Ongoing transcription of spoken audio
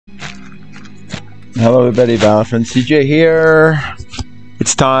Hello everybody, Valorant CJ here.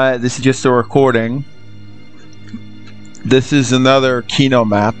 It's time. This is just a recording. This is another kino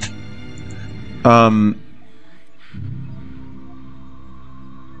map. I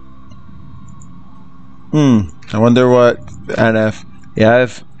wonder what NF. Yeah, I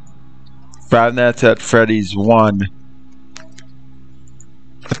have Five Nights at Freddy's 1.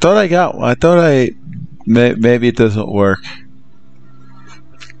 I thought I got one. I thought maybe it doesn't work.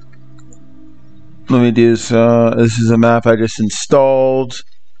 Let me do this. This is a map I just installed.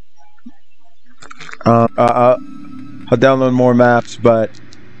 I'll download more maps, but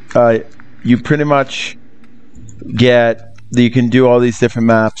you pretty much get that you can do all these different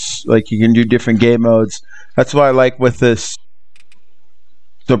maps. Like you can do different game modes. That's what I like with this.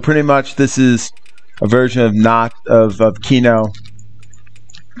 So pretty much this is a version of Kino.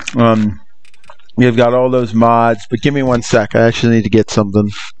 You've got all those mods, but give me 1 sec. I actually need to get something.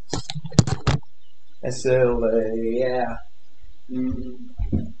 SLA, yeah.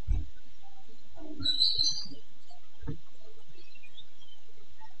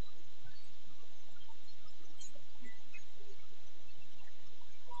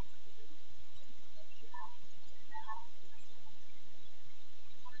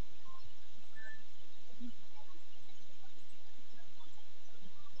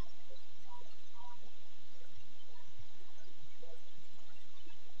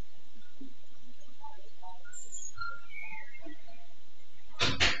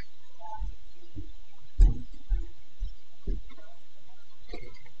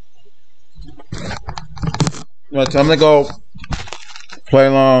 Right, so I'm gonna go play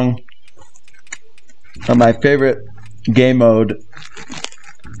along on my favorite game mode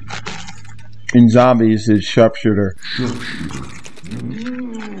in zombies is sharpshooter.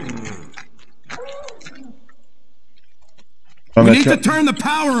 We need to turn the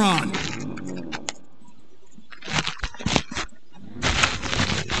power on.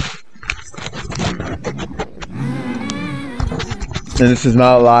 And this is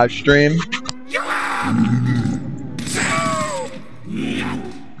not a live stream.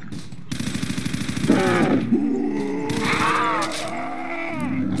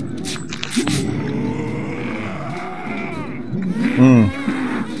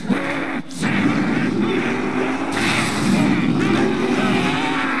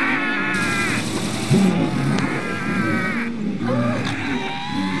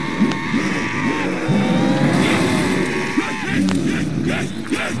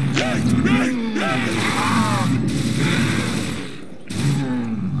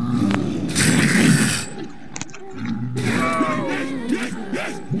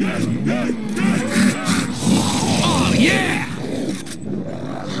 Oh yeah!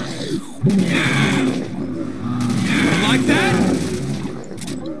 Like that?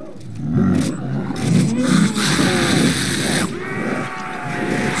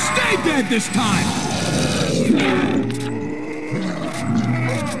 Stay dead this time!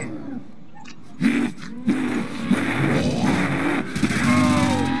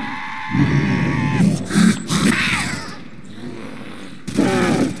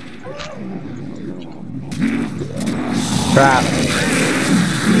 Crap.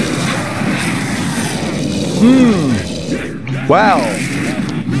 Wow.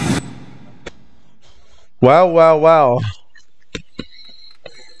 Wow.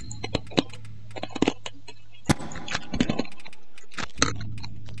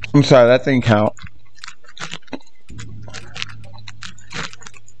 I'm sorry, that didn't count.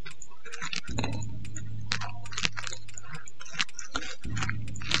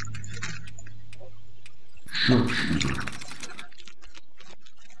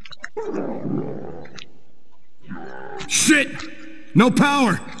 Shit! No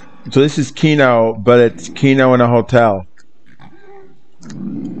power! So this is Kino, but it's Kino in a hotel.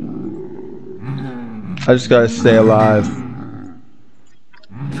 I just gotta stay alive.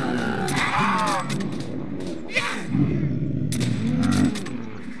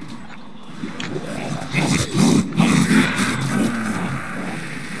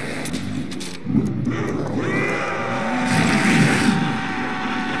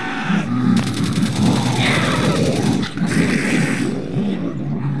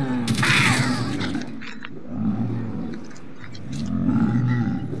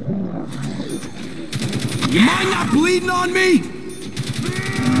 You mind not bleeding on me?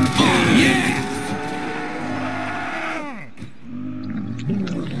 Oh yeah!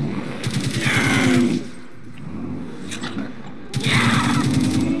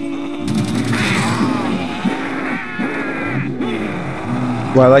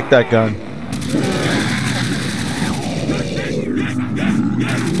 Well, I like that gun.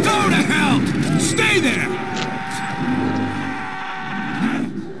 Go to hell! Stay there!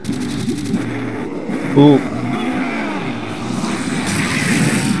 Ooh.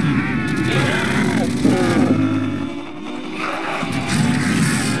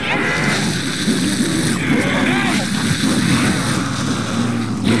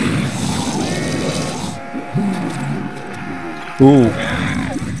 Ooh.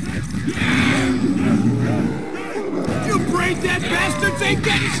 You brain-dead bastards ain't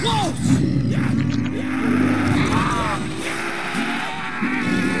getting close!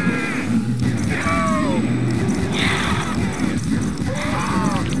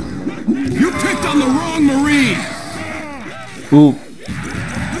 You picked on the wrong Marine! Ooh.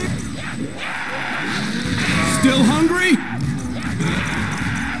 Still hungry?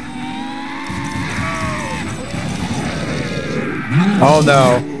 Oh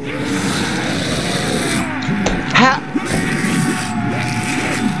no. Ha!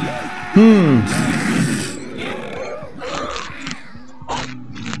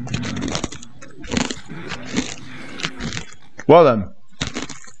 Well then.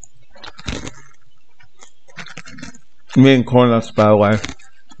 Me and corn nuts, by the way.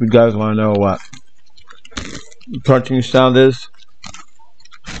 If you guys want to know what the crunching sound is?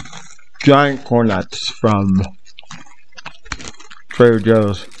 Giant corn nuts from Trader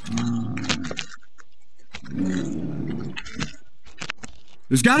Joe's.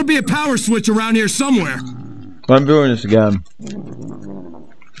 There's gotta be a power switch around here somewhere. I'm doing this again.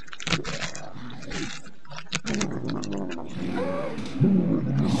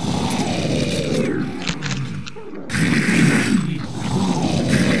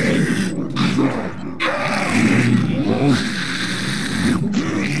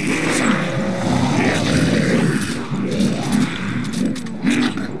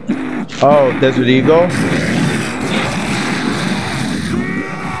 Oh, Desert Eagle?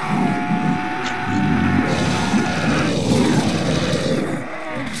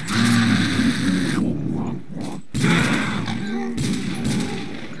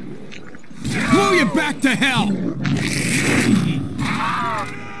 Blow you back to hell!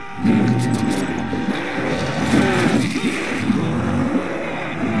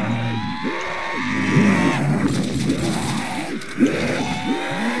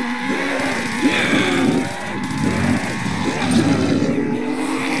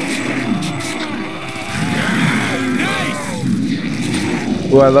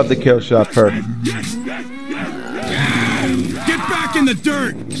 Oh, I love the kill shot perk. Get back in the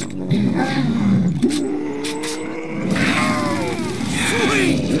dirt!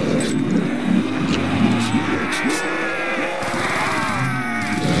 Sweet!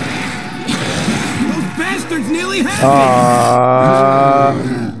 Those bastards nearly had me!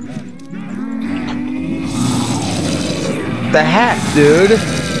 The hat, dude.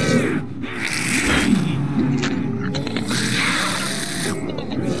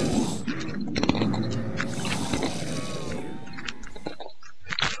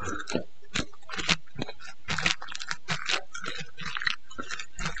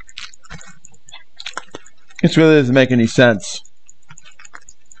 This really doesn't make any sense.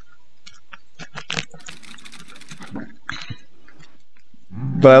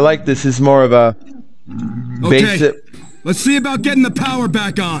 But I like this. Is more of a basic. Let's see about getting the power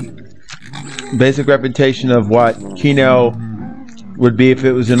back on. Basic representation of what Kino would be if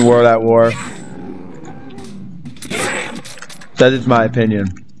it was in World at War. That is my opinion.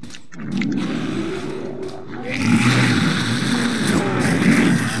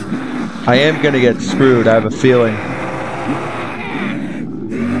 I am gonna get screwed, I have a feeling.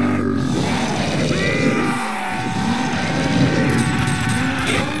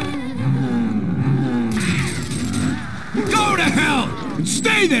 Go to hell! And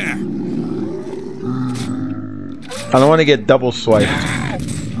stay there! I don't want to get double swiped.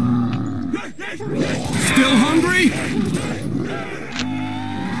 Still hungry?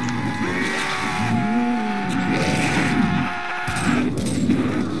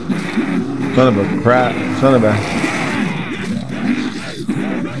 Son of a crap. Son of a...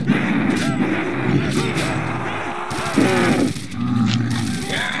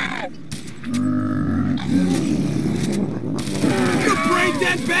 You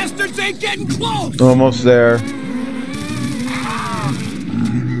brain-dead bastards ain't getting close! Almost there.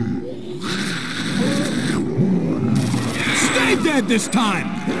 Stay dead this time!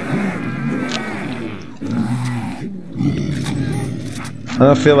 I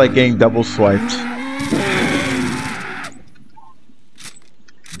don't feel like getting double swiped.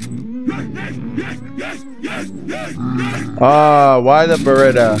 Ah, why the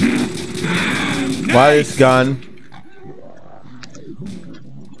Beretta? Why this gun?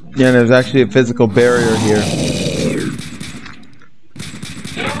 Yeah, there's actually a physical barrier here,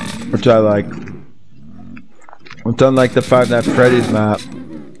 which I like. It's unlike the Five Nights at Freddy's map.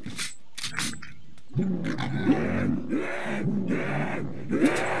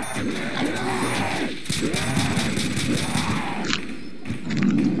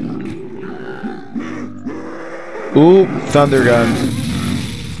 Ooh, thunder gun.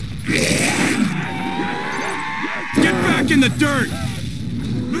 Get back in the dirt!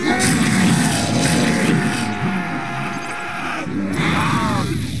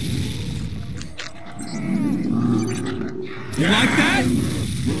 You like that?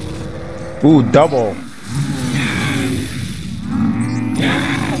 Ooh, double.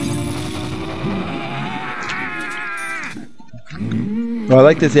 Well, I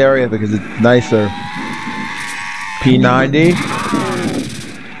like this area because it's nicer. P90.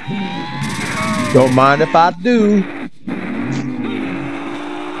 Don't mind if I do.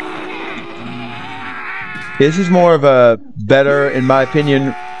 This is more of a better, in my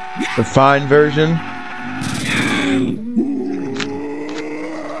opinion, refined version.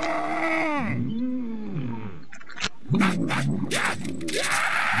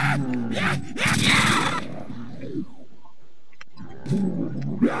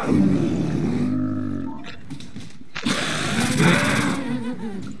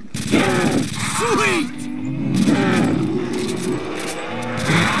 Sweet!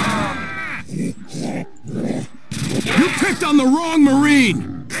 You picked on the wrong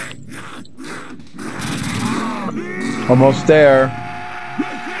Marine! Almost there.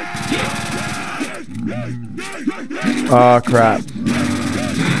 Oh, crap.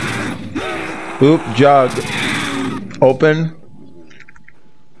 Oop, jug. Open.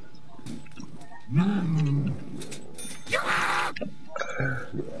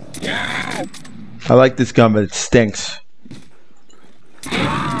 I like this gun, but it stinks.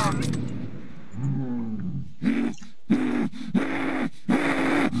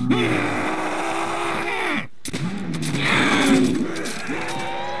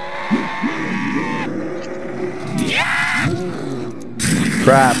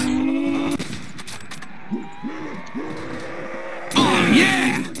 Crap. Oh,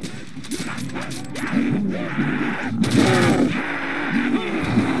 yeah!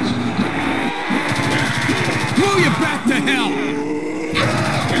 Blow you back to hell!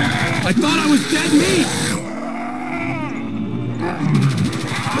 I thought I was dead meat!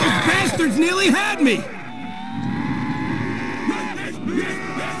 Those bastards nearly had me!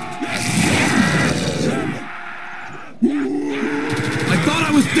 I thought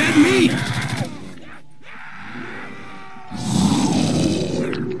I was dead meat!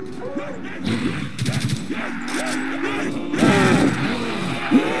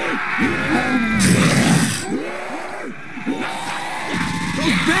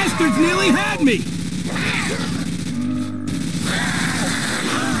 Those bastards nearly had me!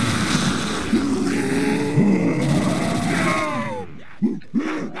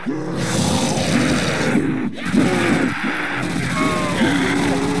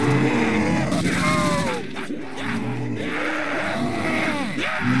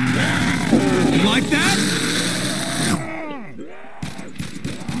 You like that?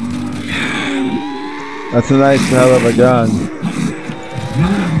 That's a nice hell of a gun.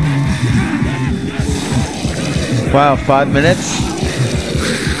 Wow, 5 minutes?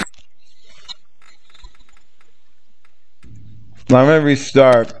 I'm gonna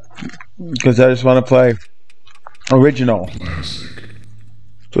restart because I just want to play original.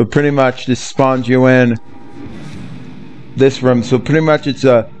 So pretty much this spawns you in this room. So pretty much it's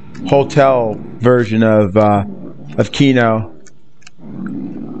a hotel version of Kino.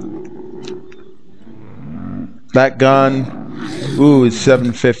 That gun, ooh, is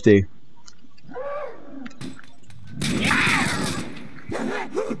 $750.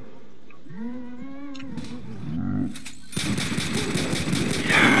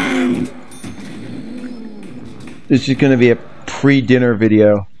 This is going to be a pre-dinner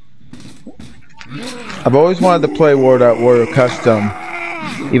video. I've always wanted to play Warrior Custom,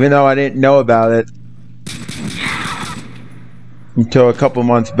 even though I didn't know about it until a couple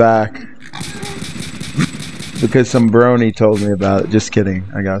months back. Because some brony told me about it. Just kidding.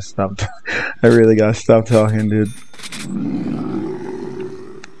 I gotta stop. I really gotta stop talking, dude.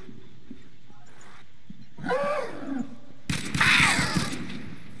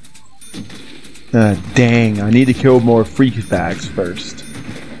 Dang, I need to kill more freak bags first.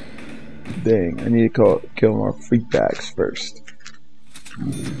 Dang, I need to kill more freak bags first.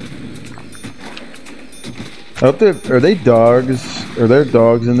 I hope are they dogs? Are there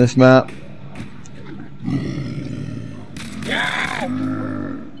dogs in this map?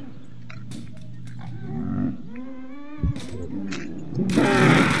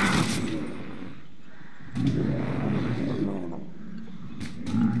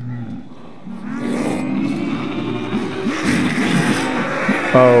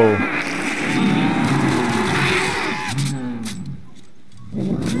 Oh.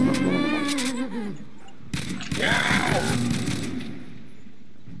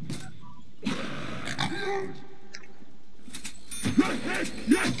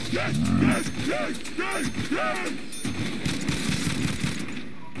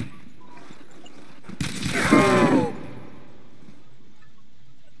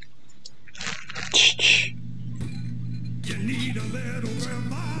 You need a little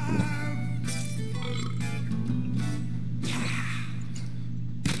revive.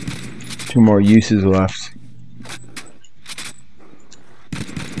 2 more uses left.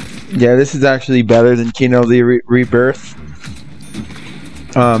 Yeah, this is actually better than Kino the Rebirth.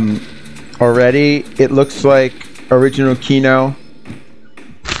 Already, it looks like original Kino.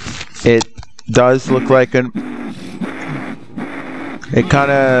 It does look like an... It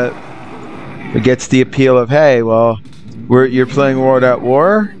kind of gets the appeal of, hey, well, you're playing World at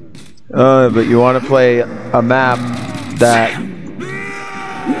War, but you want to play a map that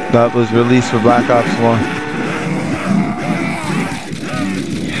was released for Black Ops 1.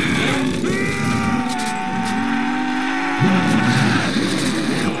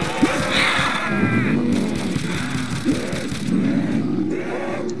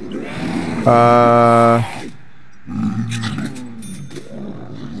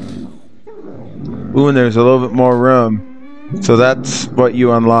 Ooh, and there's a little bit more room. So that's what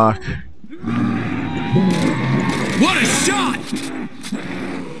you unlock. What a shot!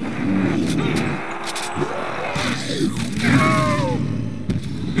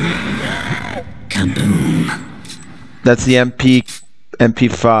 Kaboom. That's the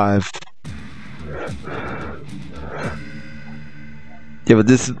MP5. Yeah, but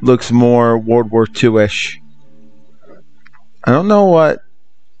this looks more World War II-ish. I don't know what...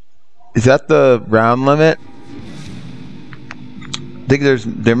 Is that the round limit? I think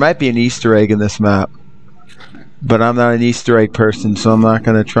there might be an Easter egg in this map. But I'm not an Easter egg person, so I'm not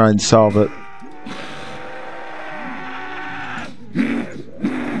going to try and solve it.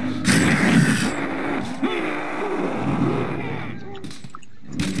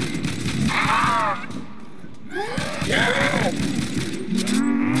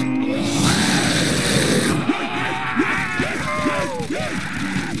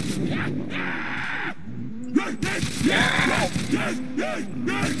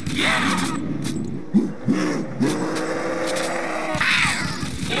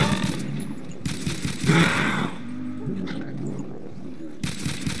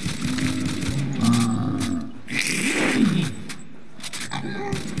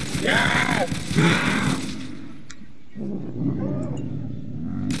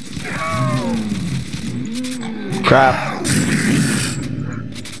 Crap.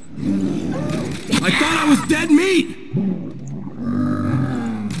 I thought I was dead meat!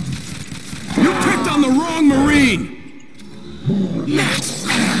 You picked on the wrong Marine!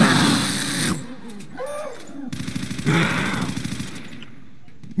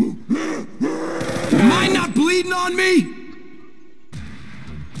 Am I not bleeding on me?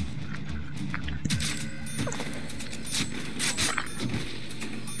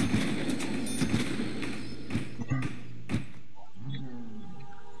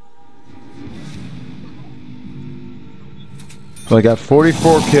 So I got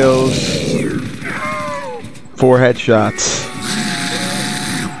 44 kills, 4 headshots.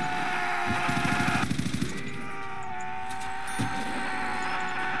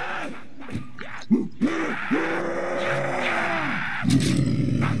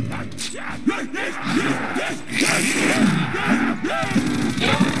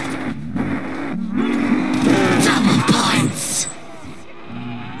 Double points.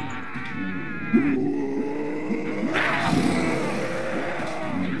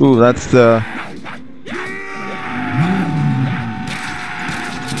 Ooh, that's the...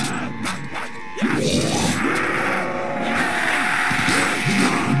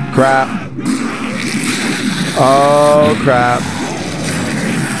 Crap. Oh, crap.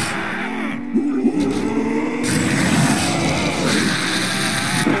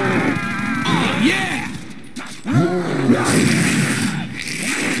 Oh, yeah!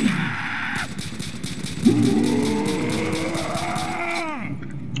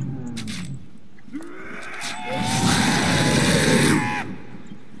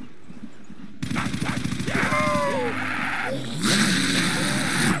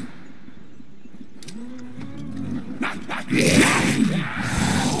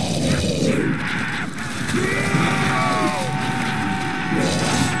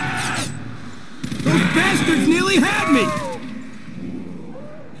 Those bastards nearly had me!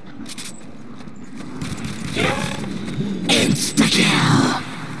 Insta-kill.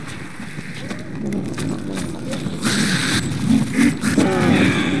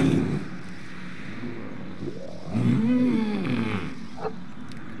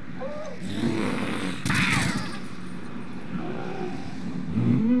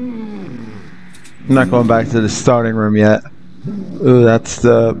 I'm not going back to the starting room yet. Ooh, that's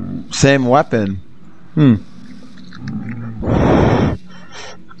the same weapon. I'm gonna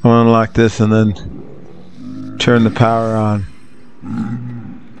unlock this and then turn the power on.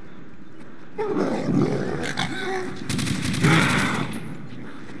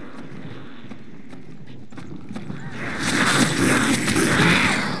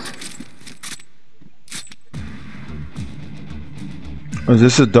 Is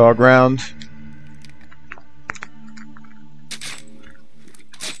this a dog round?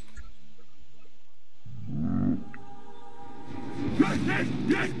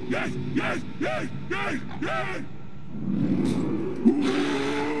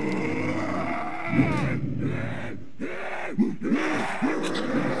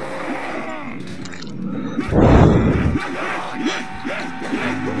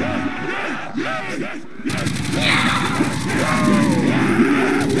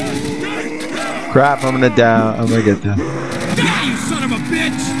 Crap, I'm gonna down. I'm gonna get down. Die, you son of a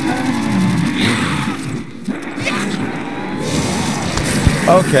bitch!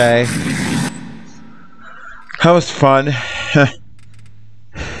 Okay. That was fun.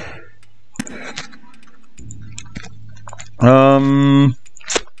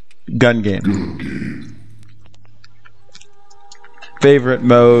 Gun game. Favorite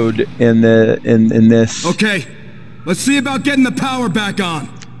mode in this. Okay, let's see about getting the power back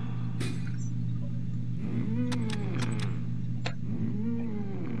on.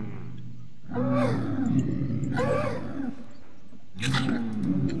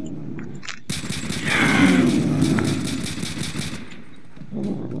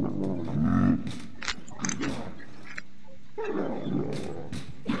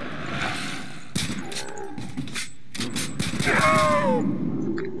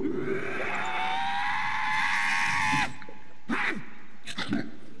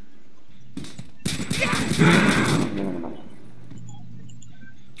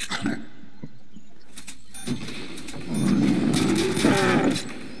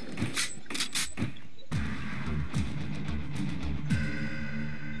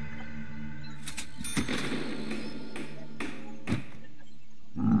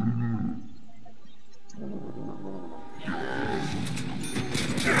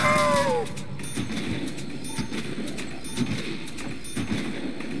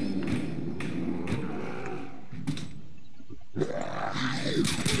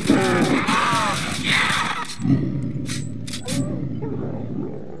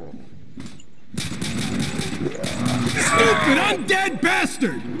 Stupid undead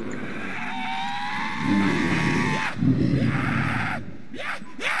bastard!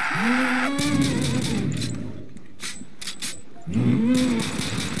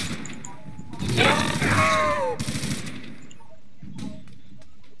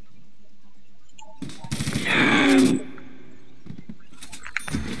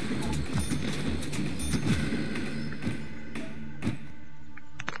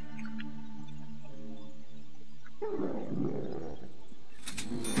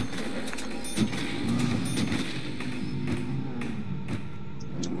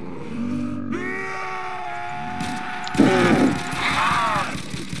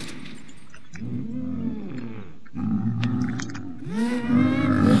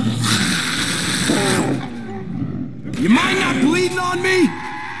 You mind not bleeding on me?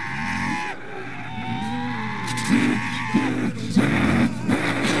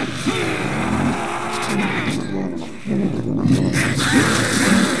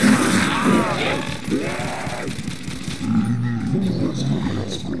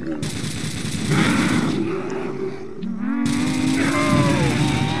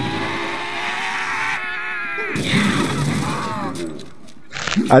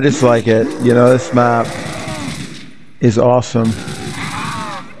 I just like it. You know, this map is awesome.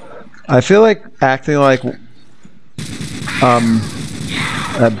 I feel like acting like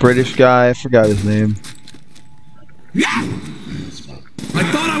that British guy, I forgot his name. I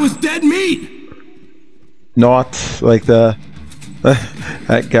thought I was dead meat! Not like the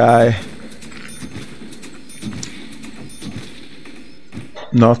that guy.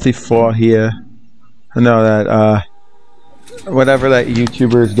 Naughty 4 here. I know that whatever that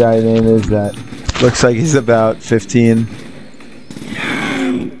YouTuber's guy name is that looks like he's about 15.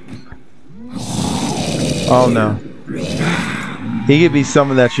 Oh no. He could be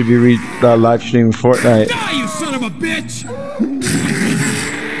someone that should be live streaming Fortnite. Die, you son of a bitch!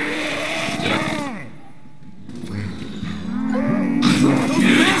 Those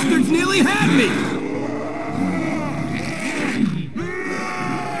bastards nearly had me!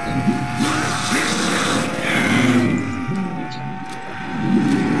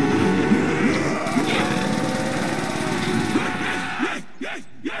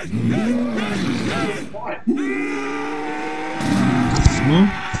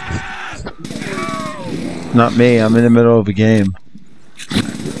 Not me. I'm in the middle of a game.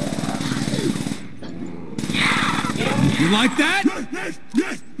 You like that?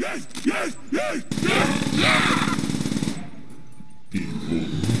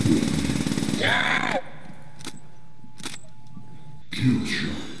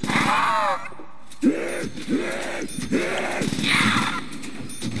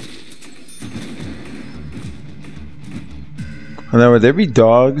 And then would there be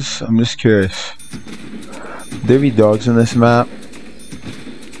dogs? I'm just curious. Would there be dogs in this map?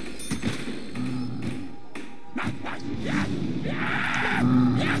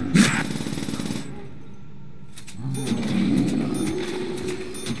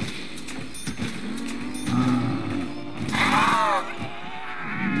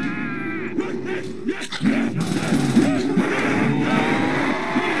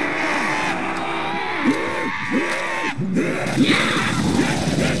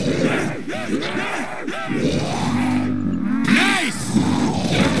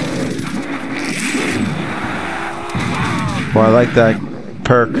 Well, I like that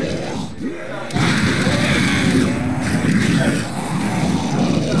perk.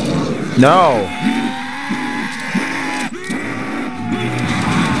 No!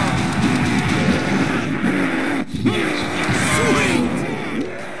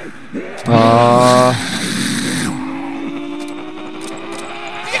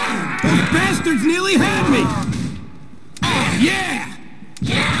 Those bastards nearly had me! Yeah!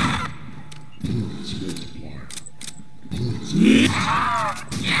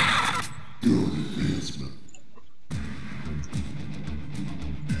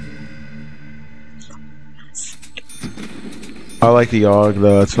 I like the AUG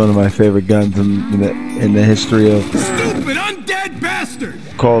though. It's one of my favorite guns in the history of Stupid undead bastard!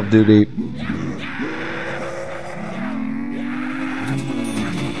 Call of Duty.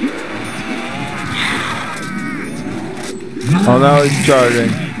 Oh, now he's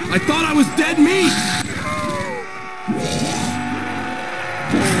charging. I thought I was dead meat!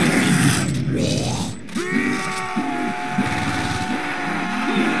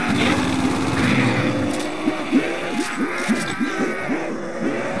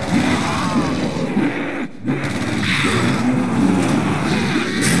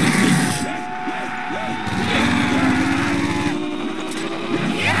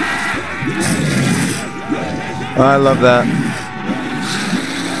 I love that.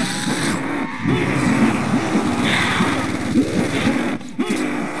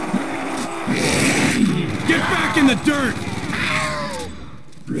 Get back in the dirt!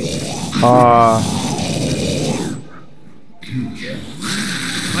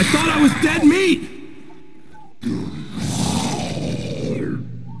 I thought I was dead meat!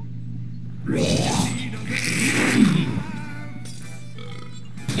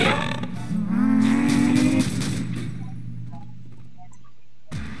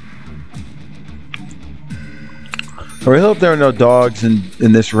 I really hope there are no dogs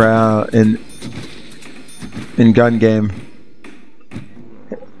in this round in gun game.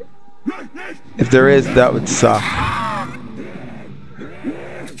 If there is, that would suck.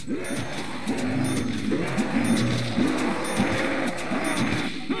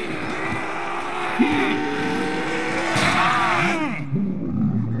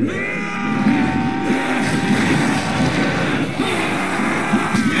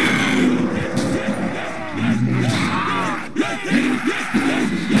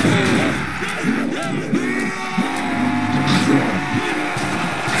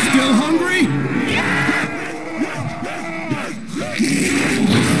 Still hungry?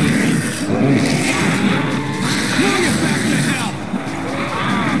 Bring it back to hell!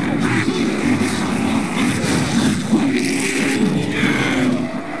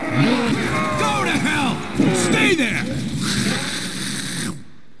 Go to hell! Stay there!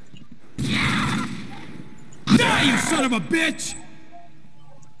 Die, you son of a bitch!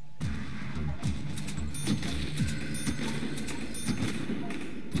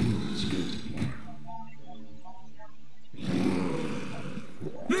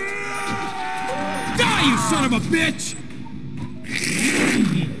 Die, you son of a bitch!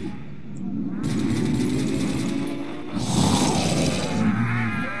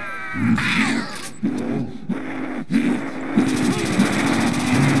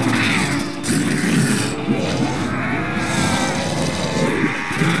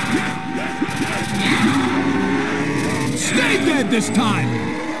 Stay dead this time!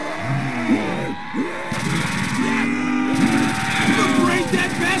 The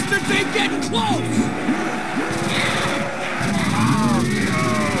brain-dead bastards ain't getting close!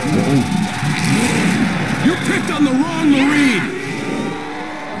 You picked on the wrong Marine!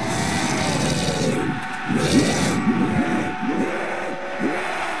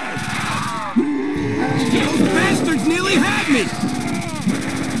 really had me!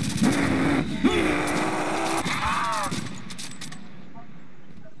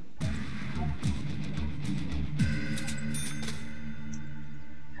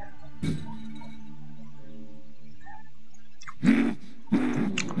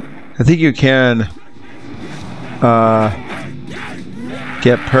 I think you can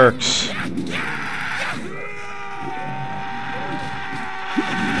get perks.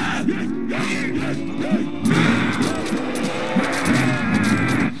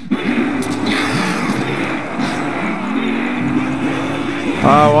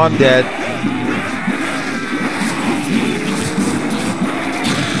 Oh, I'm dead.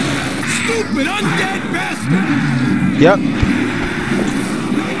 Stupid undead bastard! Yep.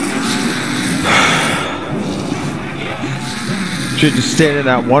 Should just stayed in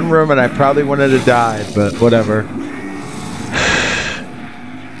that one room and I probably wouldn't have died, but whatever.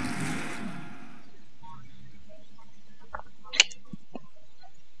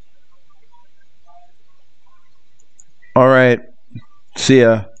 Alright. See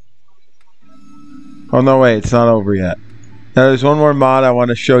ya. Oh no, wait, it's not over yet. Now there's one more mod I want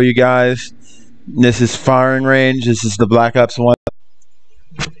to show you guys. This is firing range. This is the Black Ops 1.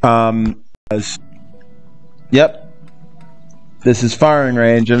 Yep. This is firing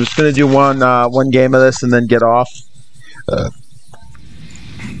range. I'm just gonna do one game of this and then get off.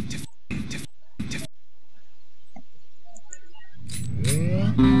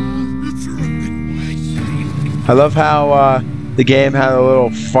 I love how the game had a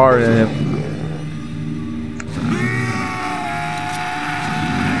little fart in it.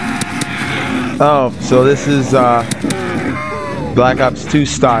 Oh, so this is Black Ops 2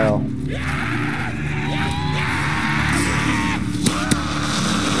 style.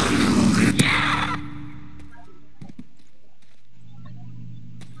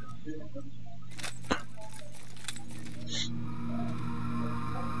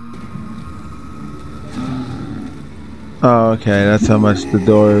 Oh, okay, that's how much the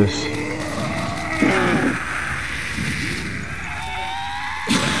door is.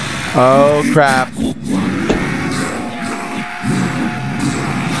 Oh, crap.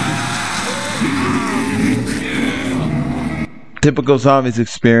 Typical zombies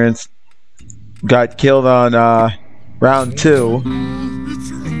experience. Got killed on round 2.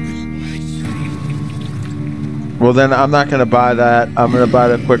 Well, then I'm not going to buy that. I'm going to buy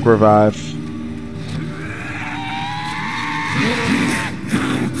the quick revive.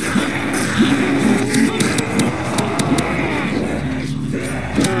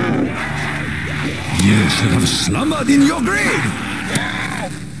 You should have slumbered in your grave!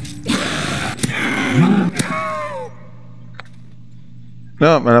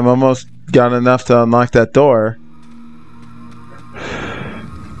 No, and I'm almost got enough to unlock that door.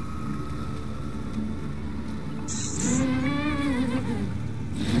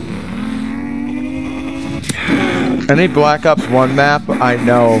 Any Black Ops 1 map, I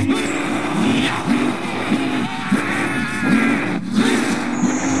know.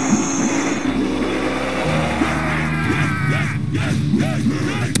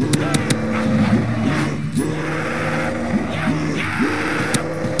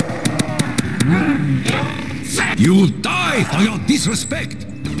 You'll die for your disrespect!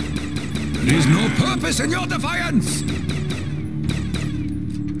 There is no purpose in your defiance!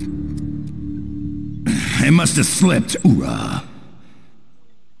 I must have slipped, Ura.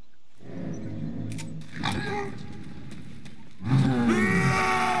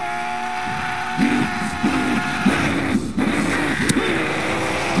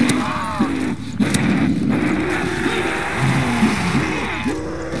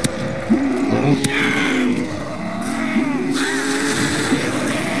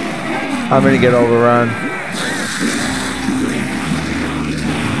 I'm gonna get overrun.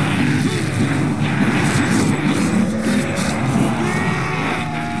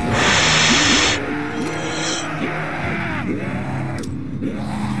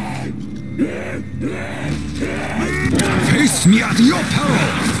 Face me at your peril!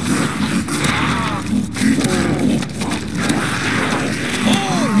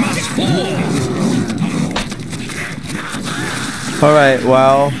 All must fall! Alright,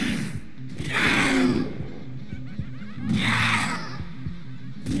 well.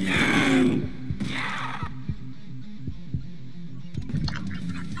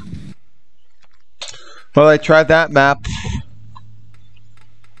 Well, I tried that map.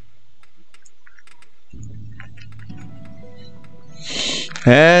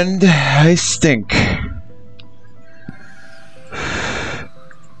 And I stink.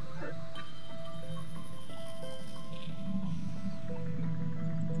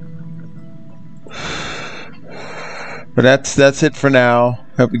 But that's it for now.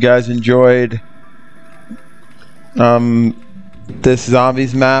 Hope you guys enjoyed this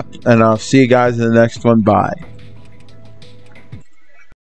zombies map, and I'll see you guys in the next one. Bye.